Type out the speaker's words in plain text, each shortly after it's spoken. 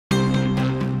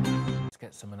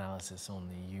get some analysis on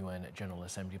the UN General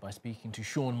Assembly by speaking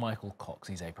to Michael Cox.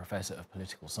 He's a professor of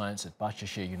political science at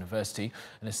Bahcesehir University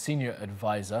and a senior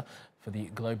advisor for the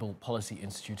Global Policy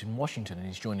Institute in Washington, and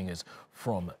he's joining us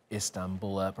from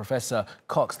Istanbul. Professor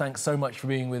Cox, thanks so much for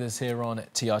being with us here on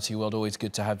TRT World. Always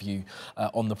good to have you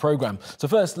on the programme. So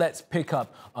first, let's pick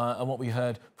up on what we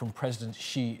heard from President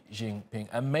Xi Jinping,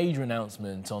 a major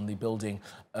announcement on the building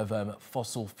of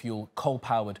fossil fuel,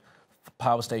 coal-powered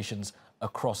power stations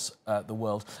across the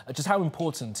world. Just how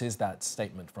important is that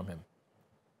statement from him?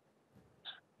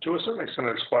 To a certain extent,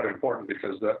 it's quite important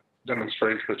because that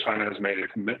demonstrates that China has made a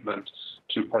commitment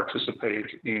to participate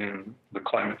in the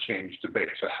climate change debate,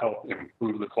 to help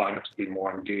improve the climate, to be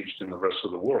more engaged in the rest of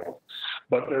the world.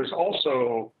 But there's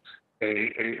also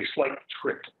a slight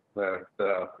trick that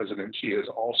President Xi has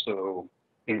also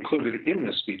included in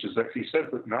this speech, is that he said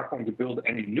that they're not going to build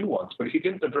any new ones, but he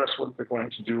didn't address what they're going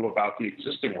to do about the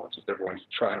existing ones, if they're going to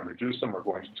try and reduce them or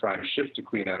going to try and shift to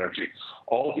clean energy.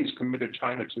 All he's committed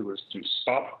China to is to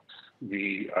stop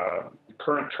the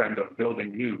current trend of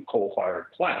building new coal-fired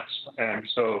plants. And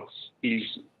so he's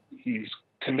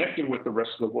connecting with the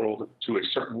rest of the world to a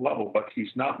certain level, but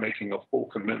he's not making a full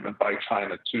commitment by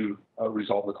China to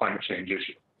resolve the climate change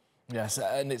issue. Yes,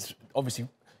 and it's obviously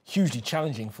hugely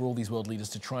challenging for all these world leaders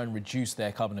to try and reduce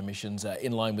their carbon emissions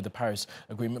in line with the Paris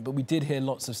Agreement. But we did hear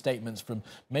lots of statements from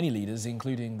many leaders,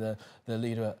 including the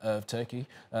leader of Turkey,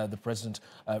 the President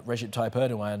Recep Tayyip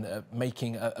Erdogan,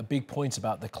 making a big point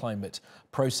about the climate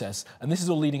process. And this is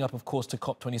all leading up, of course, to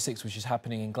COP26, which is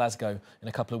happening in Glasgow in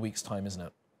a couple of weeks' time, isn't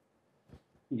it?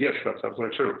 Yes, that's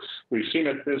absolutely true. We've seen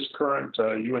at this current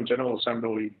UN General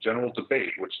Assembly general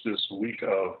debate, which this week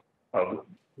of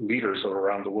leaders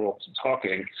around the world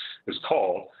talking is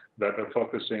called, that they're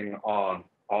focusing on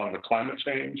the climate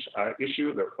change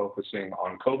issue, they're focusing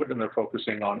on COVID, and they're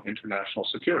focusing on international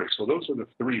security. So those are the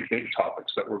three big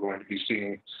topics that we're going to be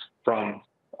seeing from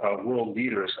world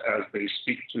leaders as they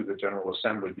speak to the General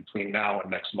Assembly between now and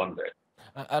next Monday.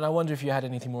 And I wonder if you had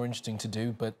anything more interesting to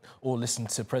do, or listen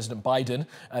to President Biden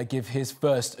give his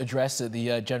first address at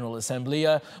the General Assembly.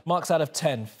 Marks out of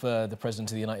 10 for the President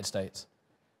of the United States.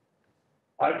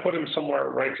 I put him somewhere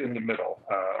right in the middle,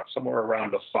 somewhere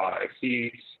around a 5.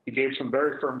 He gave some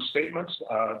very firm statements.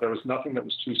 There was nothing that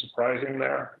was too surprising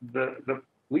there. The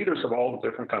leaders of all the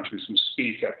different countries who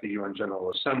speak at the UN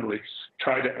General Assembly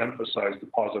try to emphasize the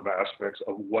positive aspects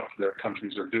of what their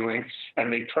countries are doing,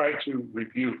 and they try to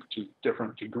rebuke to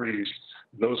different degrees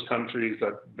those countries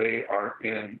that they are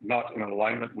not in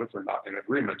alignment with or not in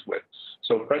agreement with.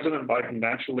 So President Biden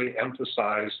naturally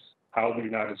emphasized how the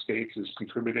United States is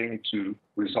contributing to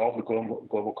resolve the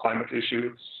global climate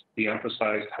issue. He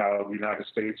emphasized how the United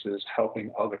States is helping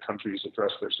other countries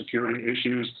address their security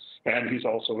issues. And he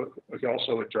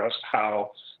also addressed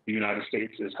how the United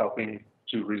States is helping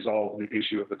to resolve the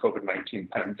issue of the COVID-19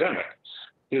 pandemic.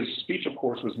 His speech, of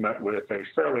course, was met with a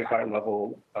fairly high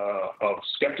level of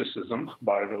skepticism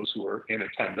by those who were in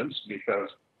attendance because,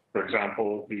 for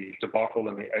example, the debacle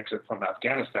and the exit from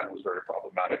Afghanistan was very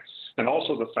problematic. And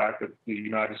also the fact that the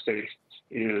United States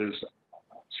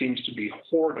seems to be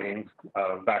hoarding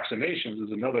vaccinations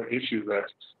is another issue that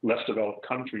less developed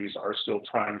countries are still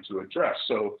trying to address.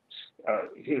 So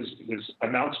his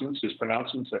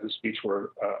pronouncements at his speech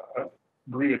were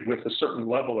greeted with a certain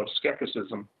level of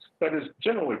skepticism that is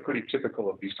generally pretty typical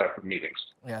of these type of meetings.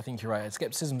 Yeah, I think you're right.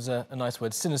 Skepticism's a nice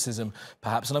word, cynicism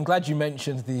perhaps. And I'm glad you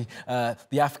mentioned the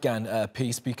Afghan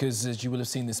piece, because as you will have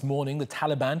seen this morning, the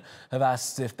Taliban have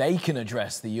asked if they can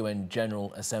address the UN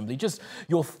General Assembly. Just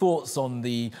your thoughts on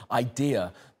the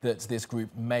idea that this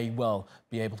group may well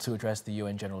be able to address the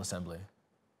UN General Assembly?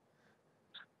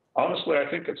 Honestly, I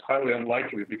think it's highly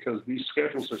unlikely because these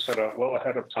schedules are set out well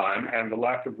ahead of time, and the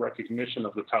lack of recognition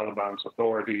of the Taliban's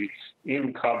authority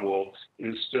in Kabul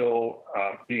is still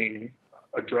being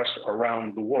addressed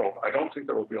around the world. I don't think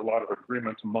there will be a lot of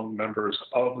agreement among members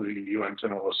of the UN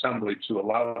General Assembly to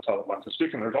allow the Taliban to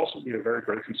speak, and there'd also be a very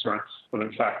great concern with,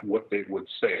 in fact, what they would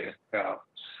say.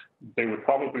 They would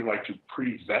probably like to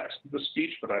pre-vet the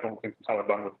speech, but I don't think the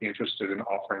Taliban would be interested in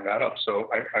offering that up. So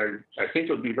I think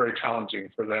it would be very challenging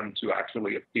for them to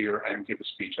actually appear and give a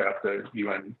speech at the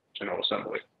UN General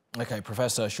Assembly. OK,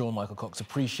 Professor Michael Cox,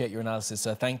 appreciate your analysis.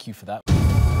 Thank you for that.